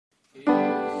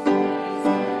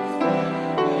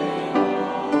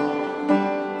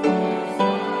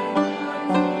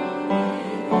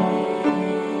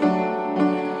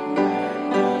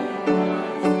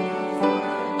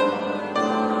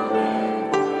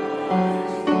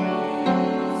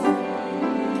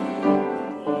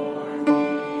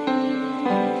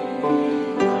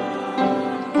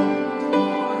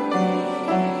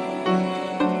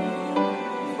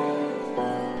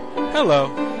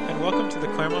Hello, and welcome to the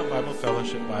Claremont Bible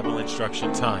Fellowship Bible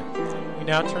Instruction Time. We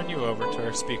now turn you over to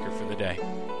our speaker for the day.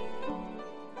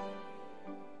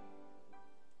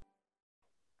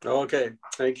 Okay,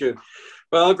 thank you.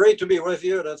 Well, great to be with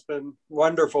you. That's been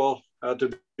wonderful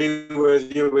to be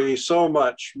with you. We so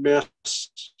much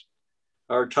missed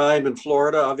our time in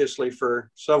Florida, obviously for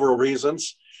several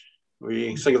reasons.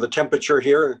 We think of the temperature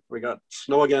here. We got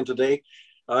snow again today.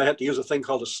 I had to use a thing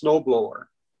called a snowblower.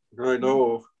 I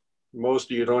know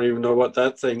most of you don't even know what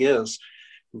that thing is,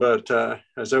 but I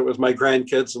was out with my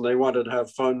grandkids and they wanted to have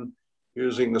fun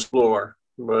using the blower,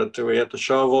 but we had to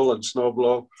shovel and snow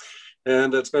blow.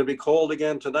 And it's going to be cold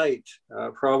again tonight,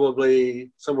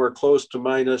 probably somewhere close to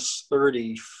minus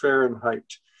 30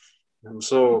 Fahrenheit. And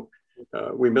so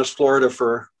we miss Florida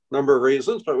for a number of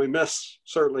reasons, but we miss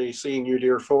certainly seeing you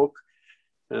dear folk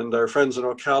and our friends in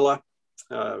Ocala.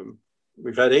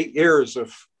 We've had 8 years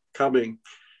of coming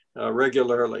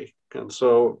regularly. And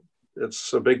so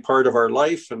it's a big part of our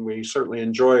life, and we certainly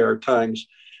enjoy our times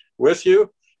with you.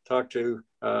 Talk to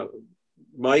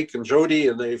Mike and Jody,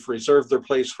 and they've reserved their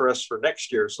place for us for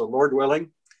next year. So Lord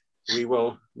willing, we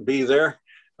will be there.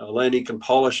 Lanny can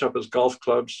polish up his golf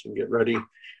clubs and get ready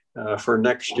for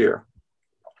next year.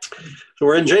 So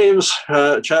we're in James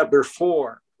chapter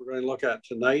 4. We're going to look at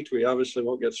tonight. We obviously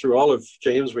won't get through all of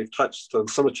James. We've touched on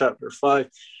some of chapter 5.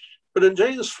 But in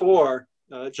James 4,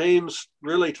 James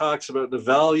really talks about the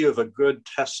value of a good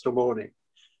testimony.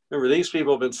 Remember, these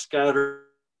people have been scattered.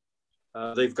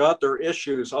 They've got their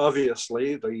issues,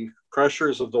 obviously, the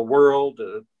pressures of the world,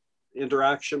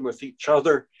 interaction with each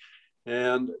other,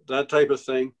 and that type of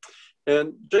thing.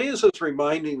 And James is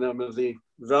reminding them of the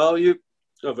value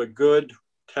of a good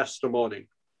testimony.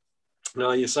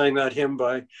 Now, you sang that hymn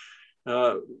by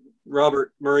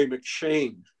Robert Murray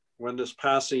McShane, When This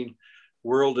Passing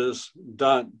World Is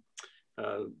Done.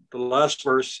 The last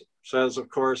verse says, of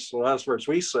course, the last verse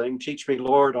we sing, teach me,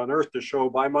 Lord, on earth to show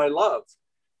by my love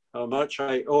how much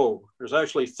I owe. There's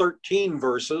actually 13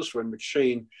 verses when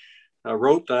McShane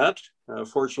wrote that.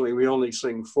 Fortunately, we only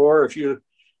sing 4. If you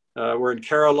were in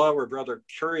Kerala, where Brother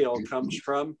Curiel comes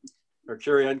from, or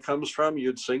Curian comes from,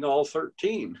 you'd sing all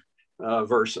 13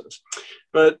 verses.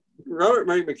 But Robert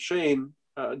Murray McShane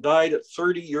died at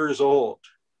 30 years old.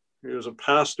 He was a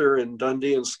pastor in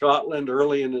Dundee in Scotland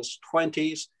early in his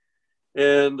 20s.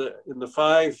 And in the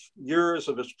 5 years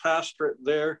of his pastorate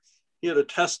there, he had a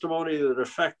testimony that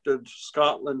affected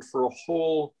Scotland for a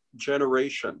whole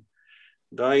generation,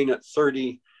 dying at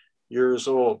 30 years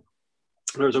old.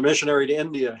 There was a missionary to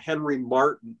India, Henry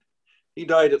Martin. He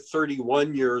died at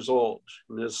 31 years old.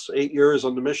 In his 8 years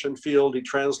on the mission field, he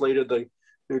translated the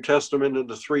New Testament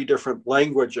into 3 different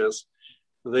languages.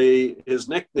 His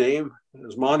nickname,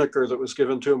 his moniker that was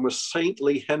given to him was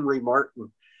Saintly Henry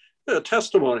Martin. A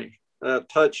testimony that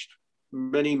touched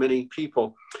many, many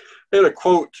people. I had a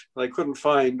quote I couldn't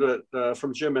find, but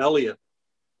from Jim Elliot,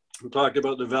 who talked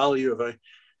about the value of a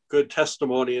good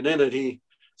testimony. And in it, he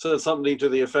said something to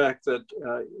the effect that,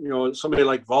 somebody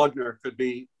like Wagner could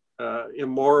be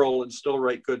immoral and still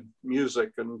write good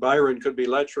music, and Byron could be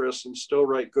lecherous and still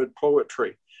write good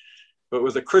poetry. But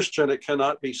with a Christian, it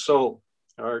cannot be so.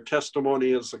 Our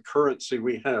testimony is the currency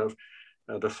we have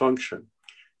to function.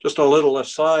 Just a little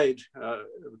aside, a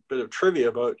bit of trivia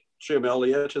about Jim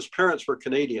Elliot. His parents were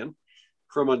Canadian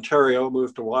from Ontario,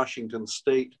 moved to Washington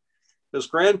State. His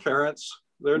grandparents,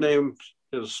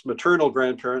 his maternal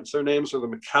grandparents, their names are the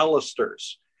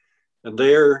McAllisters. And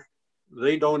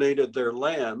they donated their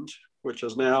land, which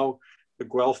is now the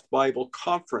Guelph Bible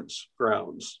Conference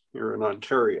grounds here in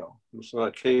Ontario. And so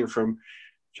that came from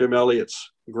Jim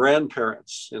Elliot's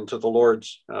grandparents into the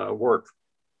Lord's work.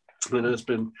 And it's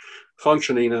been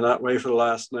functioning in that way for the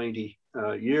last 90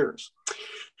 years.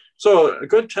 So a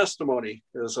good testimony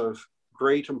is of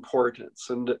great importance.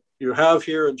 And you have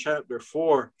here in chapter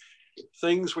 4,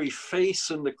 things we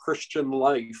face in the Christian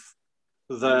life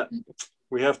that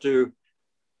we have to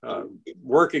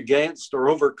work against or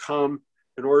overcome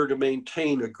in order to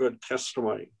maintain a good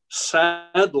testimony.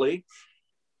 Sadly,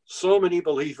 so many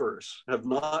believers have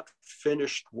not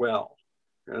finished well.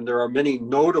 And there are many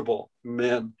notable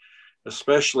men,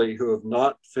 especially, who have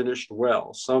not finished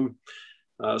well. Some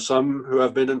who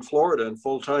have been in Florida in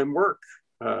full-time work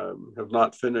have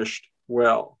not finished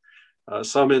well.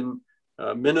 Some in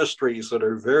ministries that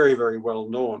are very, very well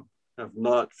known have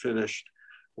not finished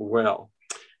well.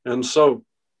 And so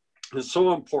it's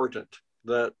so important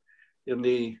that in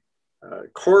the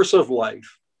course of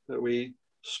life that we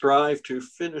strive to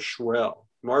finish well,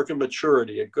 mark a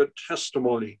maturity, a good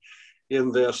testimony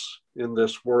in this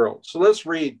world. So let's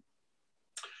read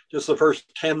just the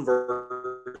first 10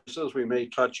 verses. We may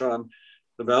touch on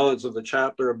the balance of the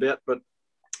chapter a bit, but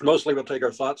mostly we'll take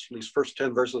our thoughts from these first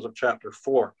 10 verses of chapter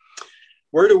 4.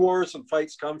 Where do wars and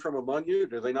fights come from among you?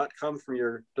 Do they not come from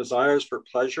your desires for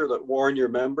pleasure that war in your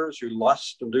members? You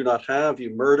lust and do not have.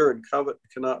 You murder and covet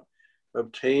and cannot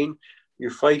obtain. You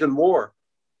fight and war.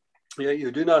 Yet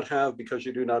you do not have because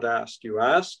you do not ask. You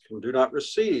ask and do not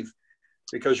receive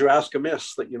because you ask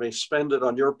amiss that you may spend it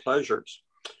on your pleasures.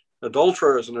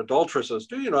 Adulterers and adulteresses,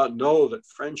 do you not know that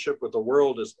friendship with the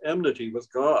world is enmity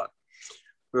with God?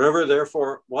 Whoever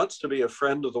therefore wants to be a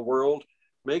friend of the world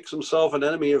makes himself an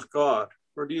enemy of God.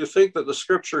 Or do you think that the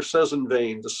scripture says in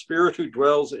vain, the spirit who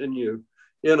dwells in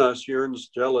us yearns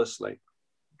jealously,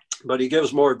 but he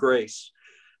gives more grace.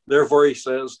 Therefore he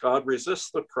says, God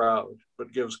resists the proud,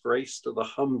 but gives grace to the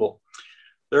humble.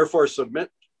 Therefore submit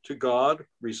to God,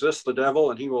 resist the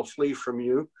devil, and he will flee from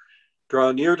you.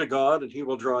 Draw near to God, and he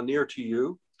will draw near to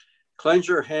you. Cleanse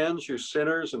your hands, you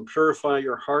sinners, and purify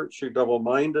your hearts, you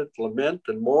double-minded. Lament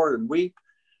and mourn and weep.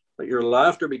 Let your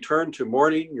laughter be turned to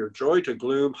mourning, your joy to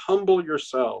gloom. Humble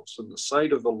yourselves in the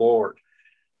sight of the Lord,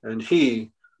 and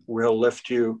he will lift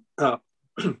you up.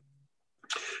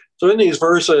 So in these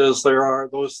verses, there are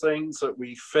those things that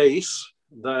we face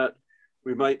that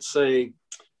we might say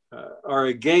are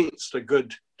against a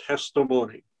good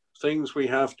testimony, things we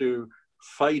have to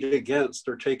fight against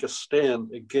or take a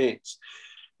stand against.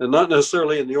 And not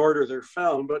necessarily in the order they're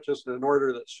found, but just in an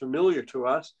order that's familiar to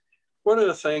us. One of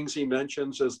the things he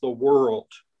mentions is the world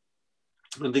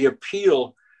and the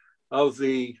appeal of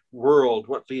the world,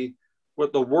 what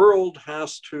the world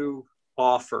has to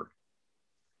offer.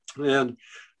 And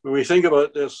when we think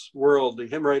about this world, the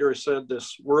hymn writer said,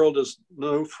 this world is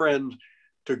no friend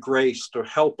to grace, to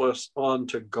help us on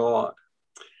to God.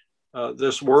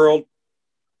 This world,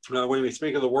 when we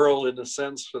speak of the world in a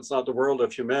sense, it's not the world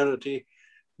of humanity,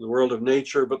 the world of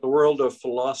nature, but the world of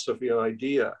philosophy,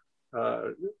 idea.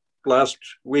 Last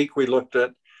week we looked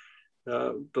at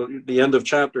the end of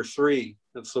chapter 3.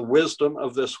 It's the wisdom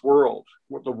of this world,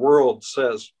 what the world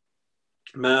says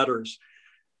matters.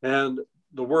 And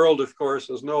the world, of course,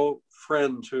 is no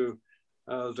friend to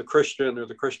the Christian or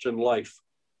the Christian life.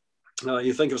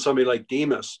 You think of somebody like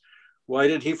Demas. Why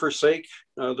did he forsake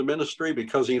the ministry?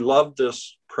 Because he loved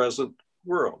this present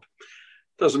world.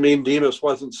 Doesn't mean Demas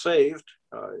wasn't saved.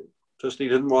 Just he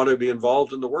didn't want to be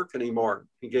involved in the work anymore.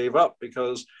 He gave up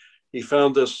because he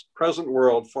found this present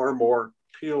world far more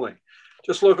appealing.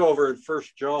 Just look over at 1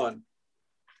 John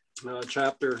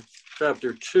chapter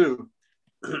 2.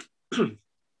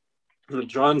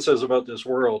 John says about this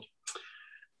world,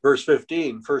 verse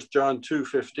 15, 1 John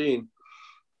 2:15,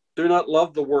 do not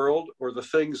love the world or the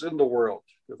things in the world.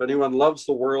 If anyone loves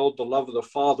the world, the love of the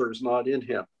Father is not in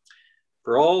him.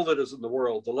 For all that is in the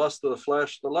world, the lust of the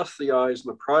flesh, the lust of the eyes,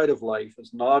 and the pride of life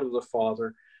is not of the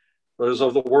Father, but is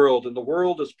of the world. And the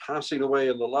world is passing away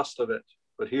in the lust of it,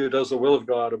 but he who does the will of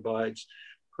God abides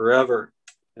forever.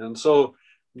 And so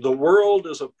the world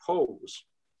is opposed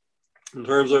in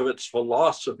terms of its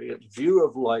philosophy, its view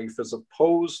of life is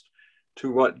opposed to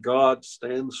what God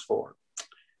stands for.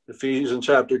 Ephesians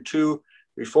chapter 2,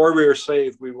 before we are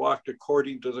saved, we walked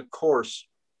according to the course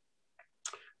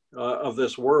of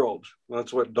this world.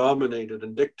 That's what dominated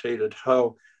and dictated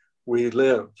how we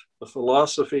lived, the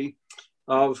philosophy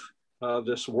of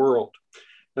this world.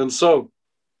 And so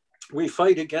we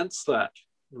fight against that.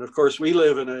 And of course, we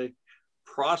live in a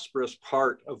prosperous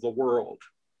part of the world,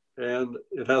 and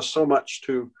it has so much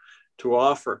to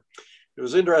offer. It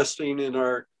was interesting in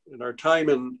our time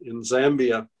in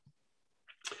Zambia,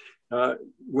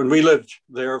 when we lived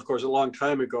there, of course, a long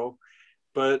time ago,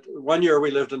 but one year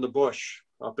we lived in the bush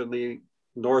up in the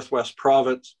Northwest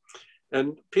province,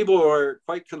 and people were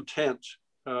quite content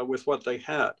with what they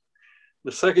had.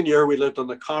 The second year we lived on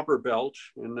the Copper Belt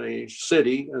in the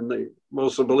city, and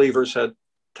most of the believers had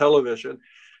television,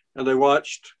 and they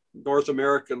watched North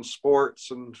American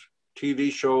sports and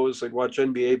TV shows. They'd watch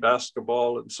NBA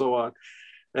basketball and so on.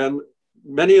 And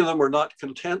many of them were not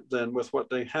content then with what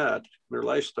they had, their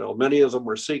lifestyle. Many of them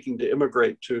were seeking to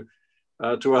immigrate to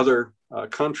other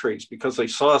countries because they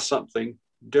saw something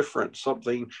different,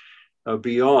 something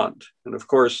beyond. And of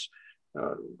course,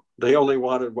 they only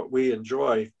wanted what we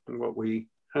enjoy and what we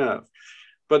have.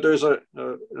 But there's an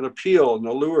appeal, an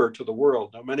allure to the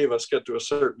world. Now, many of us get to a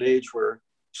certain age where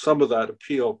some of that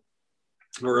appeal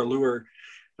or allure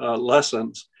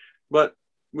lessens, but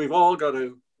we've all got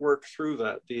to work through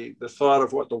that, the thought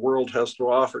of what the world has to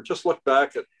offer. Just look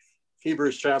back at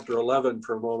Hebrews chapter 11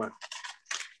 for a moment.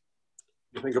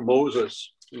 You think of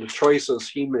Moses and the choices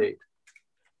he made.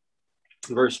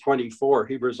 Verse 24,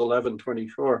 Hebrews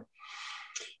 11:24.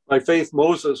 By faith,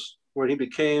 Moses, when he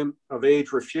became of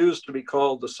age, refused to be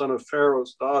called the son of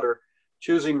Pharaoh's daughter,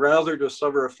 choosing rather to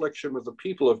suffer affliction with the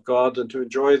people of God than to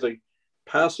enjoy the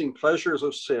passing pleasures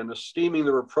of sin, esteeming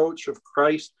the reproach of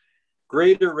Christ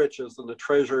greater riches than the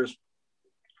treasures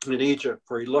in Egypt,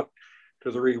 for he looked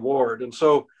to the reward. And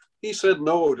so he said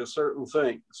no to certain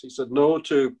things. He said no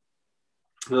to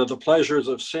the pleasures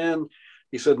of sin.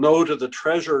 He said no to the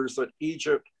treasures that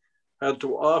Egypt had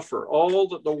to offer. All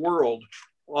that the world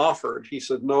offered, he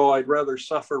said, no, I'd rather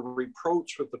suffer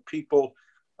reproach with the people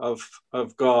of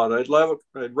God. I'd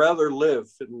rather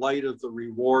live in light of the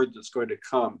reward that's going to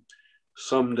come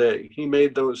someday. He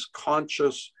made those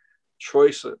conscious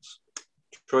choices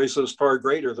far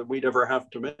greater than we'd ever have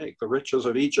to make. The riches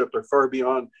of Egypt are far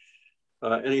beyond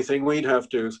anything we'd have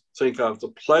to think of. The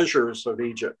pleasures of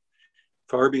Egypt,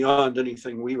 far beyond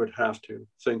anything we would have to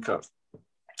think of.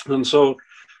 And so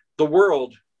the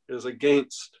world is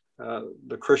against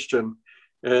the Christian.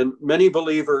 And many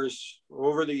believers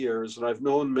over the years, and I've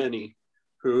known many,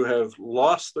 who have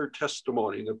lost their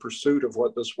testimony in the pursuit of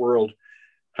what this world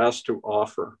has to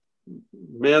offer.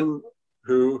 Men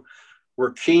who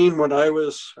were keen when I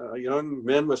was young,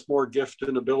 men with more gift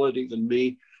and ability than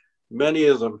me, many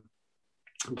of them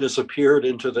disappeared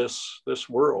into this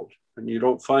world, and you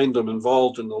don't find them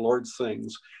involved in the Lord's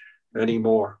things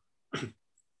anymore.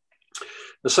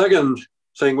 The second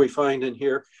thing we find in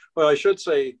here, well, I should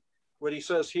say, what he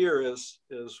says here is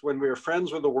when we are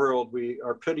friends with the world, we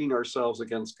are pitting ourselves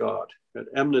against God, at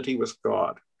enmity with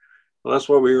God. Well, that's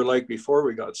what we were like before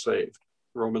we got saved.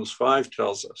 Romans 5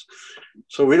 tells us.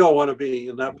 So we don't want to be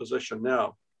in that position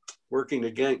now, working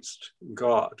against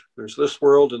God. There's this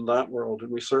world and that world,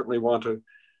 and we certainly want to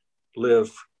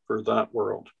live for that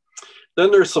world. Then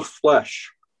there's the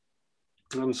flesh.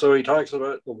 And so he talks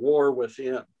about the war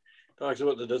within. He talks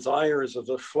about the desires of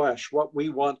the flesh, what we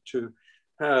want to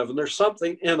have. And there's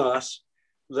something in us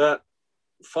that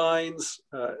finds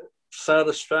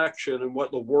satisfaction in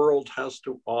what the world has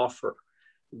to offer.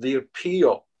 The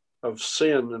appeal of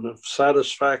sin and of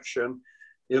satisfaction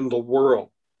in the world.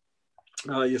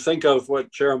 You think of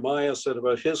what Jeremiah said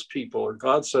about his people, or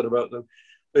God said about them.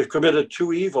 They've committed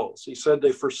two evils. He said,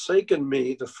 they've forsaken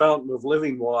me, the fountain of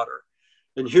living water,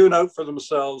 and hewn out for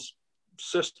themselves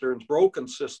cisterns, broken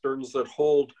cisterns that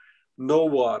hold no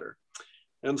water.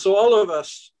 And so all of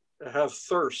us have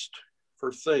thirst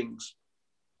for things.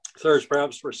 Thirst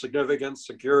perhaps for significance,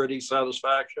 security,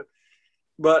 satisfaction,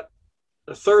 but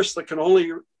a thirst that can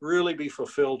only really be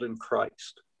fulfilled in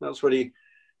Christ. That's what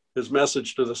his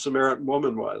message to the Samaritan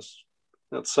woman was.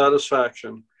 That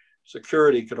satisfaction,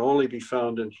 security could only be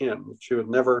found in him. She would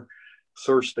never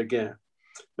thirst again.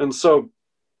 And so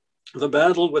the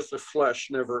battle with the flesh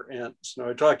never ends. Now,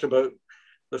 I talked about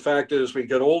the fact that as we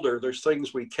get older, there's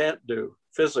things we can't do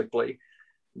physically,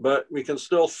 but we can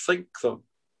still think them,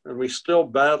 and we still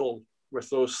battle with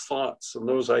those thoughts and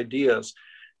those ideas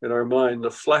in our mind.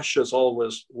 The flesh is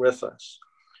always with us.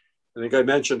 I think I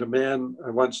mentioned a man I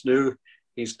once knew,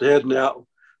 he's dead now,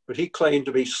 but he claimed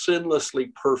to be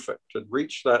sinlessly perfect and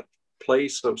reached that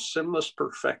place of sinless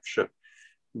perfection.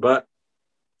 But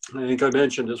I think I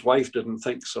mentioned his wife didn't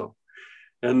think so.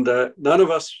 And none of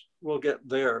us will get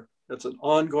there. It's an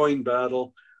ongoing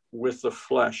battle with the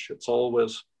flesh. It's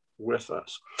always with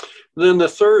us. And then the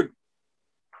third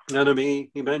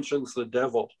enemy, he mentions the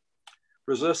devil.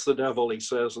 Resist the devil, he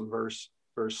says in verse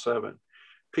 7.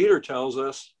 Peter tells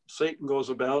us Satan goes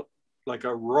about like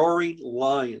a roaring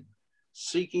lion,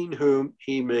 seeking whom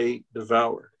he may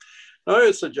devour. Now, I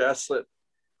would suggest that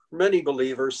for many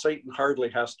believers, Satan hardly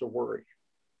has to worry.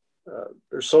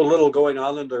 There's so little going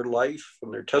on in their life,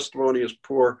 and their testimony is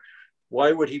poor.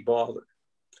 Why would he bother?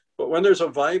 But when there's a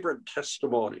vibrant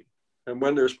testimony, and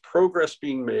when there's progress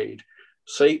being made,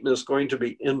 Satan is going to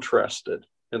be interested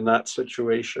in that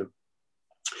situation.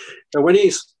 And when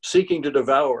he's seeking to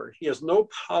devour, he has no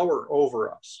power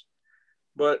over us.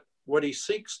 But what he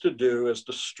seeks to do is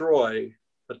destroy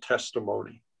the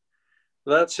testimony.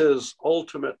 That's his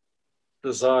ultimate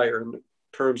desire in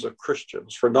terms of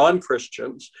Christians. For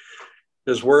non-Christians,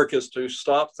 his work is to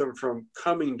stop them from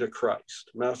coming to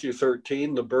Christ. Matthew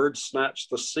 13, the birds snatch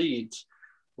the seeds.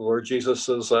 The Lord Jesus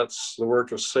says that's the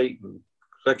work of Satan.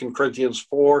 2 Corinthians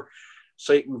 4,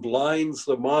 Satan blinds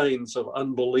the minds of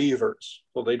unbelievers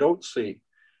so they don't see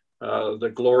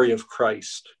the glory of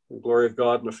Christ, the glory of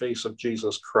God in the face of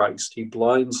Jesus Christ. He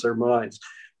blinds their minds.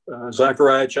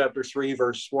 Zechariah chapter 3,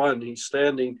 verse 1, he's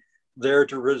standing there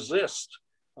to resist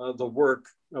the work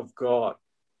of God.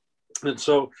 And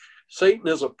so Satan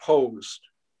is opposed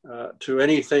to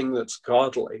anything that's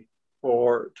godly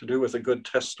or to do with a good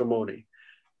testimony,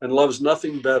 and loves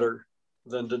nothing better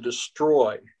than to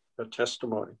destroy a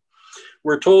testimony.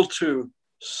 We're told to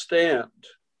stand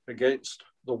against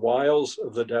the wiles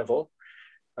of the devil.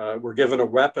 We're given a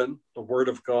weapon, the word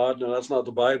of God. Now, that's not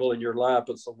the Bible in your lap,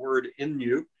 it's the word in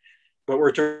you. But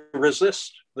we're to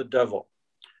resist the devil,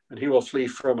 and he will flee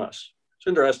from us. It's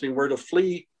interesting, we're to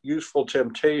flee youthful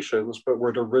temptations, but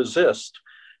we're to resist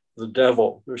the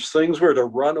devil. There's things we're to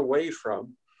run away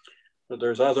from, but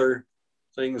there's other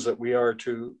things that we are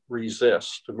to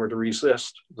resist, and we're to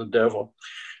resist the devil.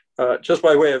 Just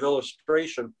by way of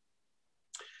illustration,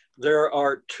 there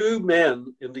are two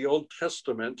men in the Old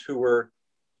Testament who were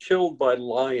killed by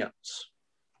lions.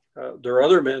 There are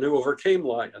other men who overcame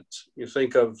lions. You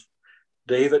think of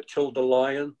David killed a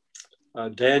lion.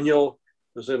 Daniel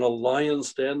was in a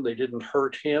lion's den. They didn't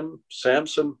hurt him.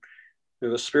 Samson,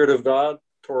 the Spirit of God,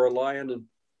 tore a lion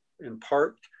in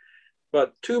part.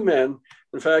 But two men,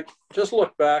 in fact, just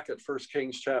look back at 1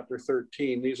 Kings chapter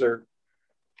 13. These are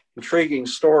intriguing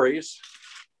stories.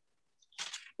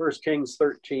 1 Kings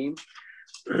 13.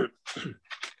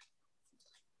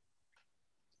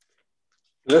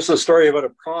 This is a story about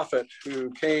a prophet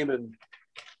who came and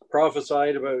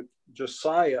prophesied about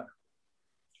Josiah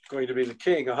going to be the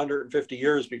king 150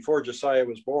 years before Josiah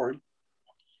was born.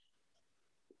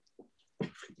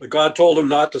 But God told him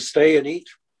not to stay and eat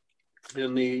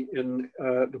in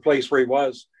the place where he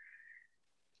was.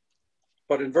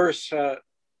 But in verse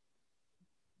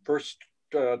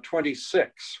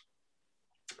 26,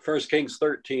 1 Kings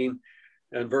 13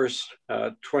 and verse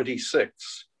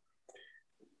 26.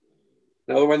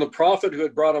 Now, when the prophet who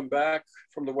had brought him back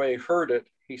from the way heard it,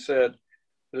 he said,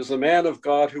 "It is the man of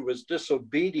God who was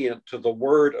disobedient to the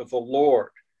word of the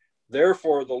Lord.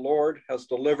 Therefore, the Lord has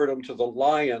delivered him to the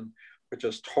lion, which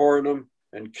has torn him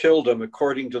and killed him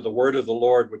according to the word of the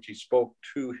Lord, which he spoke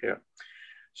to him."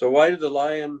 So why did the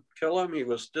lion kill him? He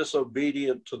was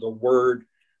disobedient to the word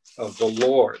of the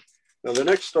Lord. Now, the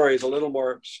next story is a little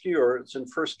more obscure. It's in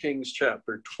 1 Kings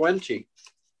chapter 20,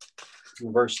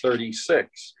 verse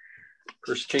 36.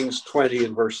 1 Kings 20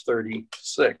 and verse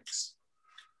 36.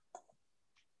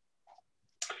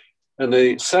 And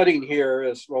the setting here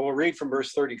is, well, we'll read from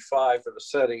verse 35 for the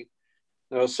setting.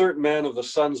 Now, a certain man of the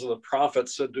sons of the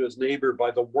prophets said to his neighbor,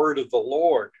 "By the word of the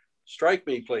Lord, strike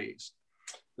me, please."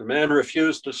 The man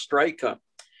refused to strike him.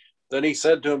 Then he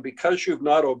said to him, "Because you've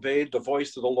not obeyed the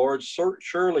voice of the Lord,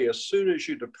 surely as soon as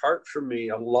you depart from me,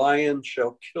 a lion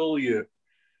shall kill you."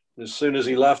 As soon as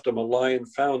he left him, a lion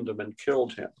found him and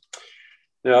killed him.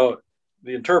 Now,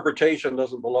 the interpretation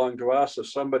doesn't belong to us. If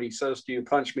somebody says to you,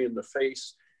 "Punch me in the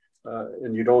face,"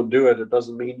 and you don't do it, it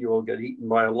doesn't mean you will get eaten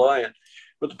by a lion.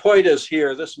 But the point is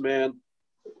here, this man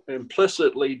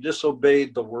implicitly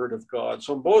disobeyed the word of God.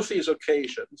 So on both these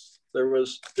occasions, there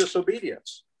was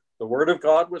disobedience. The word of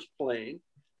God was plain,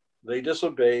 they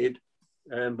disobeyed,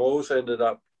 and both ended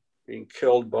up being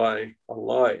killed by a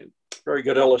lion. Very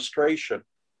good illustration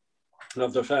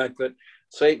of the fact that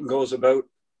Satan goes about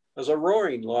as a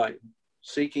roaring lion,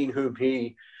 seeking whom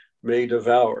he may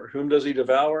devour. Whom does he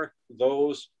devour?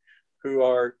 Those who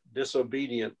are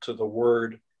disobedient to the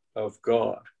word of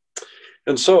God.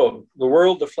 And so the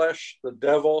world, the flesh, the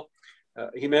devil,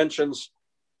 he mentions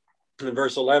in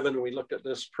verse 11, and we looked at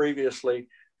this previously,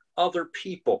 other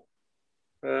people.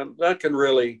 That can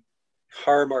really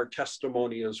harm our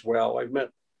testimony as well. I've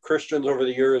met Christians over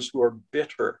the years who are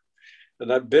bitter, and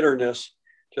that bitterness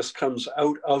just comes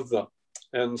out of them.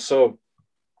 And so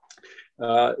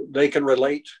they can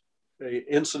relate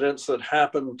incidents that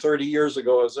happened 30 years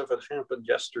ago as if it happened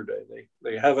yesterday.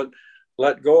 They haven't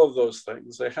let go of those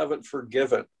things. They haven't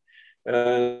forgiven.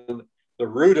 And the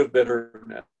root of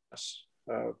bitterness,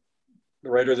 the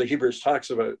writer of the Hebrews talks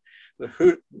about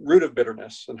the root of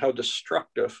bitterness and how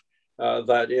destructive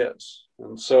that is.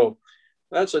 And so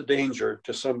that's a danger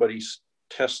to somebody's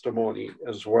testimony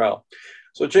as well.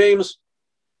 So James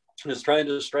is trying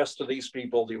to stress to these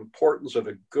people the importance of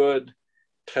a good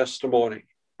testimony.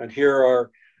 And here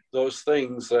are those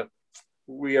things that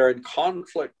we are in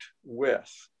conflict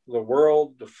with: the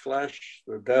world, the flesh,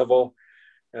 the devil,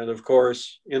 and of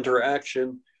course,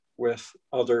 interaction with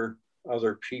other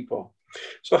people.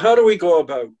 So how do we go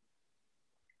about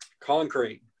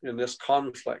conquering in this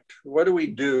conflict? What do we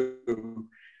do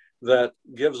that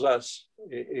gives us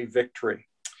a victory?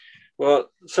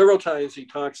 Well, several times he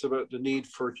talks about the need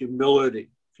for humility.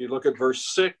 If you look at verse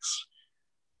 6,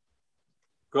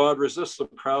 God resists the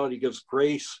proud, he gives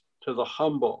grace to the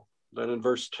humble. Then in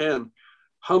verse 10,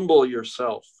 humble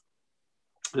yourself.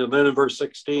 And then in verse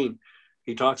 16,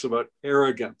 he talks about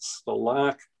arrogance, the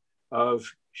lack of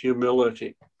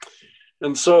humility.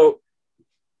 And so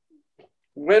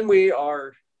when we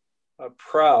are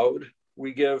proud,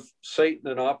 we give Satan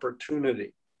an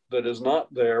opportunity. that is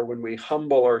not there when we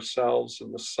humble ourselves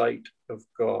in the sight of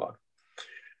God.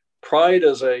 Pride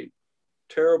is a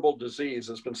terrible disease.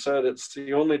 It's been said it's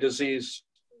the only disease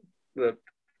that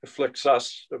afflicts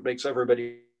us, that makes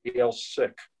everybody else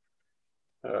sick.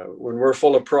 When we're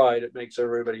full of pride, it makes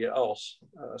everybody else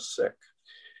sick.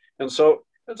 And so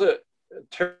it's a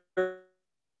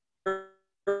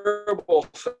terrible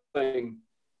thing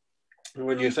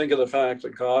when you think of the fact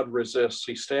that God resists.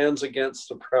 He stands against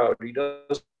the proud. He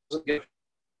doesn't give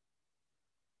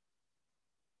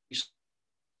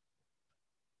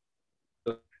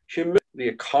the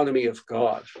economy of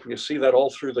God. You see that all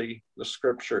through the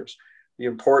scriptures. The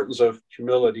importance of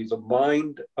humility, the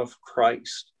mind of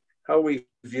Christ, how we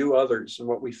view others and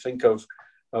what we think of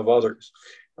others.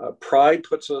 Pride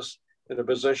puts us in a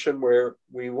position where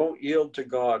we won't yield to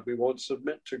God, we won't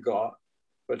submit to God.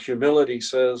 But humility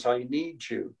says, I need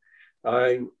you.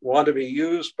 I want to be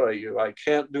used by you. I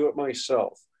can't do it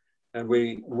myself. And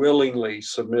we willingly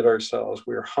submit ourselves.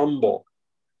 We're humble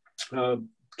to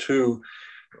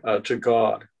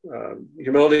God.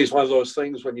 Humility is one of those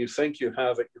things when you think you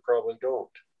have it, you probably don't.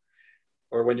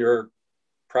 Or when you're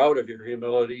proud of your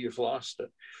humility, you've lost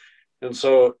it. And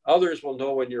so others will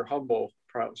know when you're humble,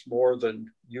 perhaps more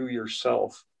than you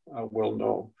yourself will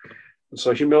know. And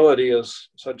so humility is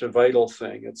such a vital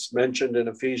thing. It's mentioned in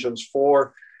Ephesians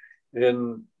 4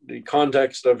 in the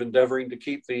context of endeavoring to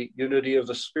keep the unity of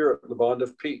the Spirit, the bond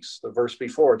of peace. The verse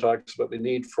before talks about the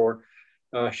need for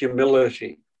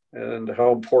humility and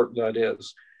how important that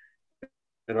is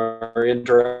in our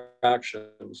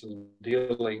interactions and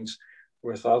dealings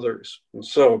with others. And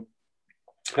so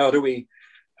how do we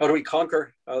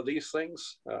conquer these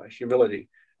things? Humility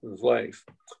of life.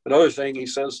 Another thing he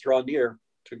says, draw near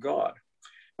to God.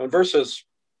 In verses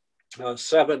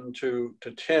 7 to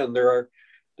 10, there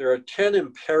are 10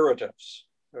 imperatives.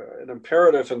 An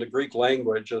imperative in the Greek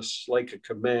language is like a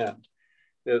command.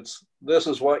 It's, this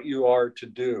is what you are to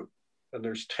do. And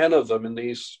there's 10 of them in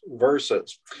these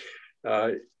verses.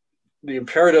 The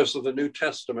imperatives of the New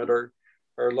Testament are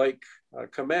like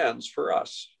commands for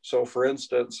us. So for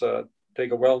instance,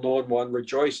 take a well-known one,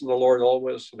 rejoice in the Lord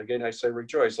always. And again, I say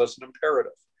rejoice. That's an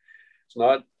imperative. It's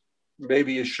not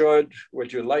maybe you should,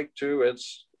 would you like to?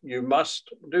 It's you must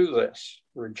do this.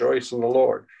 Rejoice in the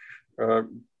Lord.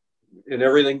 In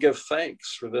everything, give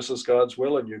thanks, for this is God's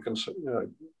will, and you can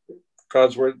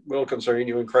God's will concerning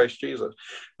you in Christ Jesus.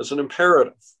 It's an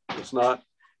imperative. It's not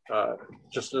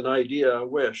just an idea, a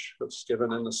wish. It's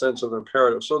given in the sense of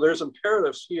imperative. So there's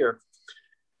imperatives here.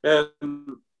 And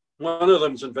one of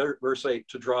them is in verse 8,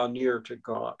 to draw near to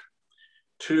God,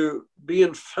 to be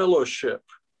in fellowship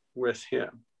with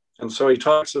him. And so he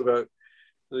talks about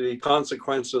the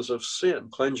consequences of sin.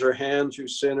 Cleanse your hands, you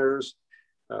sinners.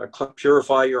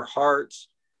 Purify your hearts.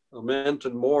 Lament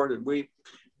and mourn and weep.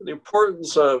 The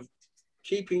importance of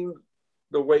keeping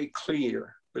the way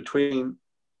clear between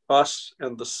us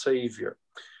and the Savior.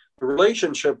 The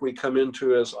relationship we come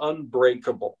into is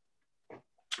unbreakable.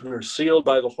 We're sealed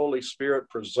by the Holy Spirit,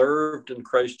 preserved in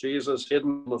Christ Jesus,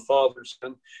 hidden in the Father's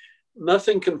hand.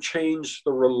 Nothing can change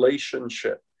the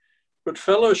relationship. But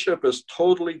fellowship is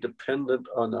totally dependent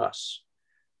on us.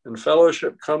 And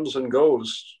fellowship comes and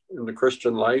goes in the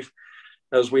Christian life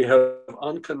as we have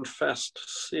unconfessed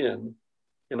sin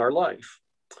in our life.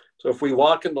 So if we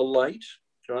walk in the light,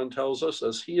 John tells us,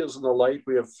 as he is in the light,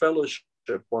 we have fellowship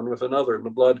one with another. And the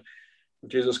blood of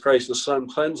Jesus Christ, the Son,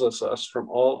 cleanses us from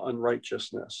all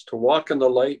unrighteousness. To walk in the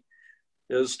light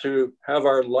is to have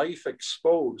our life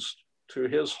exposed to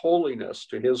his holiness,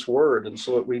 to his word, and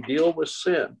so that we deal with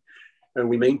sin and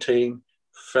we maintain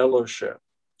fellowship.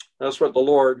 That's what the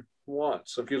Lord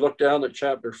wants. If you look down at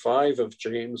chapter 5 of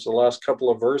James, the last couple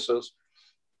of verses,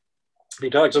 he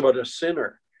talks about a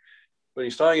sinner. But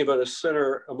he's talking about a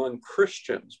sinner among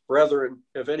Christians, brethren,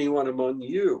 if anyone among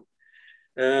you.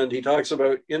 And he talks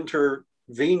about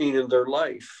intervening in their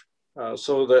life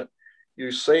so that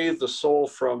you save the soul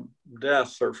from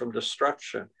death or from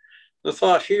destruction. The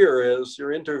thought here is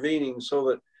you're intervening so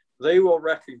that they will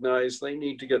recognize they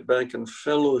need to get back in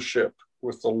fellowship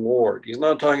with the Lord. He's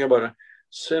not talking about a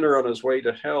sinner on his way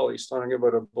to hell. He's talking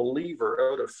about a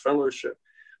believer out of fellowship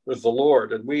with the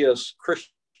Lord. And we as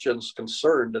Christians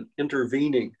concerned and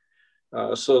intervening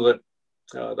so that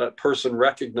that person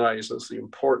recognizes the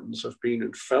importance of being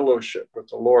in fellowship with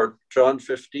the Lord. John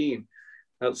 15,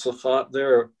 that's the thought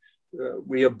there.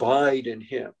 We abide in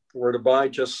him. The word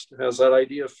abide just has that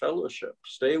idea of fellowship.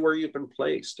 Stay where you've been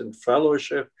placed in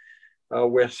fellowship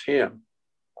with him.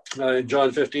 In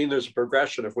John 15, there's a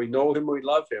progression. If we know him, we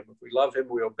love him. If we love him,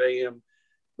 we obey him.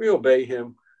 We obey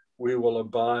him, we will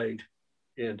abide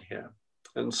in him.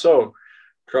 And so,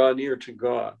 draw near to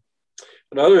God.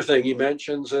 Another thing he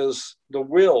mentions is the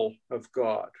will of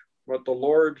God, what the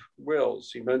Lord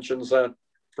wills. He mentions that,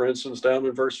 for instance, down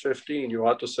in verse 15, you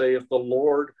ought to say, if the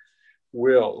Lord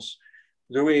wills.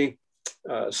 Do we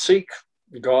seek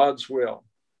God's will?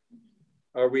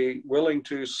 Are we willing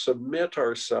to submit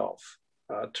ourselves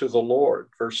to the Lord?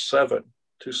 Verse 7,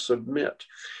 to submit.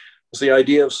 It's the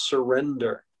idea of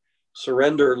surrender.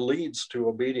 Surrender leads to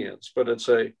obedience, but it's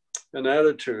an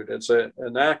attitude. It's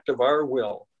an act of our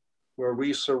will where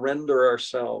we surrender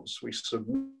ourselves. We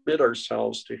submit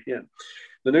ourselves to him.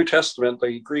 The New Testament,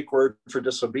 the Greek word for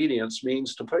disobedience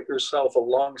means to put yourself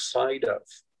alongside of.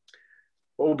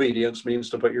 Obedience means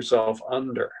to put yourself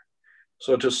under.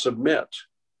 So to submit,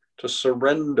 to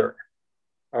surrender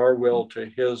our will to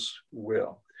his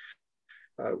will.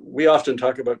 We often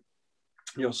talk about,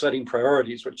 setting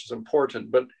priorities, which is important,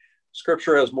 but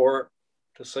Scripture has more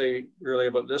to say really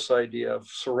about this idea of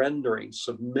surrendering,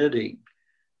 submitting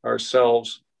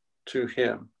ourselves to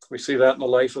him. We see that in the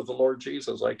life of the Lord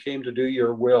Jesus. I came to do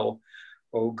your will,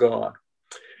 O God.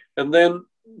 And then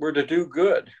we're to do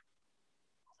good.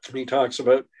 He talks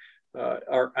about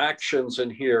our actions in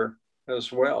here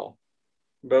as well,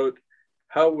 about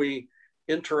how we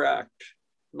interact,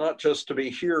 not just to be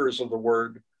hearers of the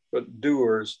word, but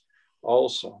doers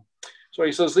also. So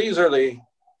he says these are the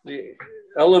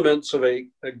elements of a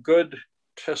good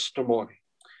testimony.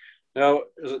 Now,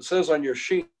 as it says on your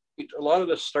sheet, a lot of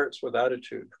this starts with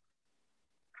attitude.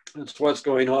 It's what's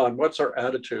going on. What's our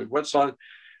attitude? What's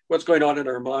going on in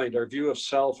our mind, our view of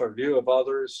self, our view of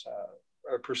others,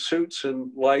 our pursuits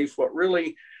in life, what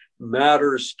really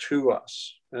matters to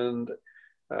us. And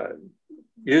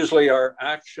usually our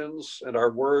actions and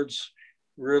our words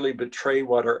really betray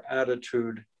what our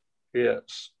attitude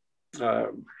is.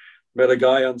 Met a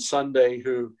guy on Sunday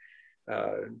who,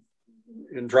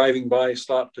 in driving by,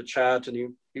 stopped to chat, and he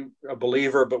a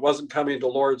believer, but wasn't coming to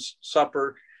Lord's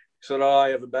Supper. He said, "Oh,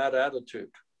 I have a bad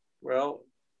attitude." Well,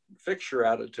 fix your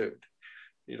attitude.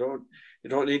 You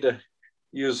don't need to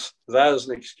use that as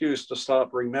an excuse to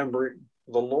stop remembering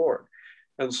the Lord.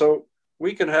 And so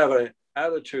we can have an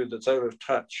attitude that's out of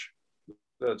touch,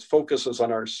 that focuses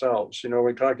on ourselves.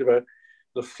 We talked about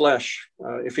the flesh.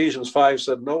 Ephesians 5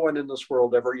 said, no one in this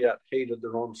world ever yet hated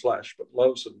their own flesh, but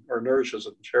loves it or nourishes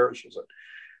it and cherishes it.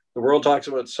 The world talks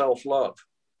about self-love.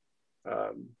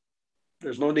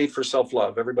 There's no need for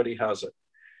self-love. Everybody has it.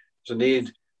 There's a need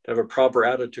to have a proper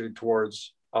attitude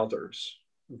towards others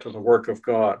and to the work of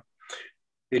God.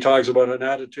 He talks about an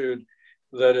attitude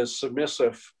that is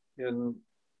submissive in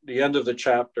the end of the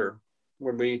chapter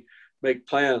when we make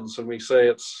plans and we say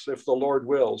it's if the Lord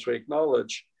wills, we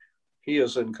acknowledge he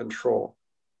is in control.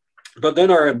 But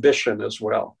then our ambition as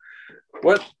well.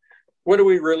 What do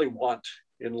we really want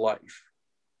in life?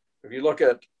 If you look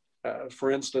at, for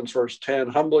instance, verse 10,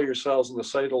 humble yourselves in the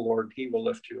sight of the Lord, he will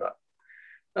lift you up.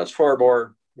 That's far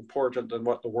more important than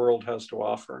what the world has to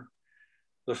offer.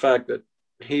 The fact that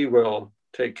he will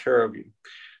take care of you.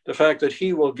 The fact that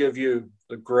he will give you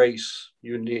the grace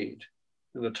you need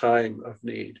in the time of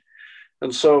need.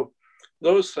 And so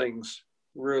those things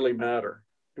really matter.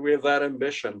 We have that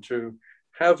ambition to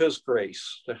have his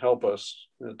grace to help us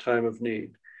in a time of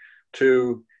need,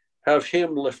 to have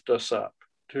him lift us up,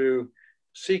 to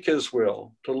seek his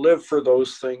will, to live for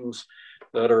those things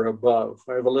that are above.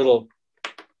 I have a little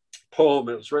poem.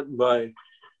 It was written by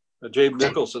Jabe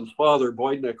Nicholson's father,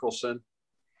 Boyd Nicholson.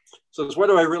 It says, what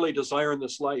do I really desire in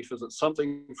this life? Is it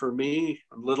something for me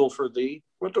and little for thee?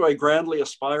 What do I grandly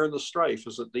aspire in the strife?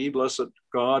 Is it thee, blessed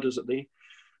God? Is it thee?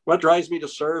 What drives me to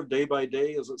serve day by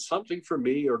day? Is it something for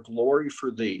me or glory for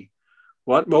thee?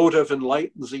 What motive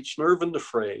enlightens each nerve in the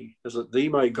fray? Is it thee,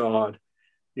 my God?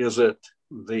 Is it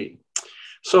thee?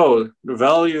 So the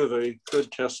value of a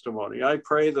good testimony. I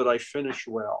pray that I finish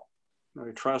well. I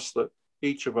trust that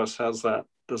each of us has that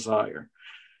desire.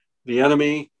 The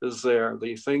enemy is there,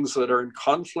 the things that are in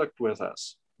conflict with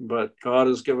us, but God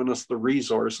has given us the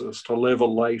resources to live a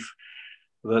life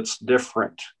that's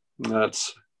different,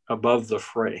 that's above the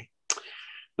fray.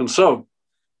 And so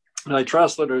I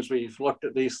trust that as we've looked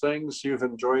at these things, you've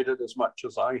enjoyed it as much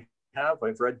as I have.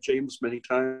 I've read James many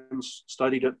times,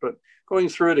 studied it, but going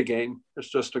through it again,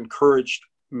 it's just encouraged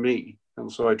me.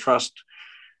 And so I trust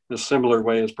in a similar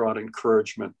way has brought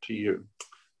encouragement to you.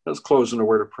 Let's close in a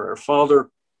word of prayer.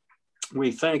 Father,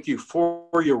 we thank you for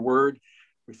your word.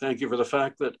 We thank you for the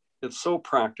fact that it's so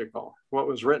practical. What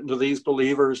was written to these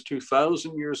believers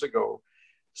 2,000 years ago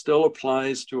still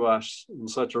applies to us in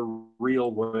such a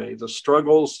real way. The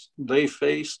struggles they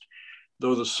faced,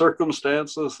 though the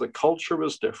circumstances, the culture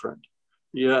was different,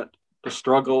 yet the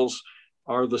struggles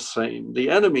are the same. The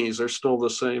enemies are still the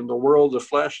same. The world, the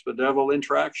flesh, the devil,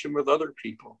 interaction with other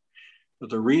people. But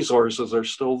the resources are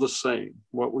still the same.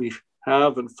 What we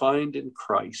have and find in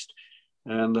Christ,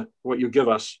 and what you give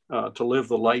us to live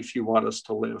the life you want us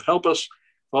to live. Help us,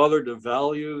 Father, to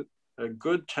value a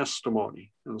good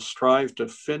testimony and strive to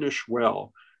finish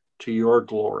well to your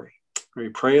glory. We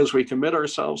pray as we commit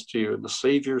ourselves to you in the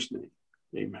Savior's name.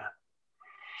 Amen.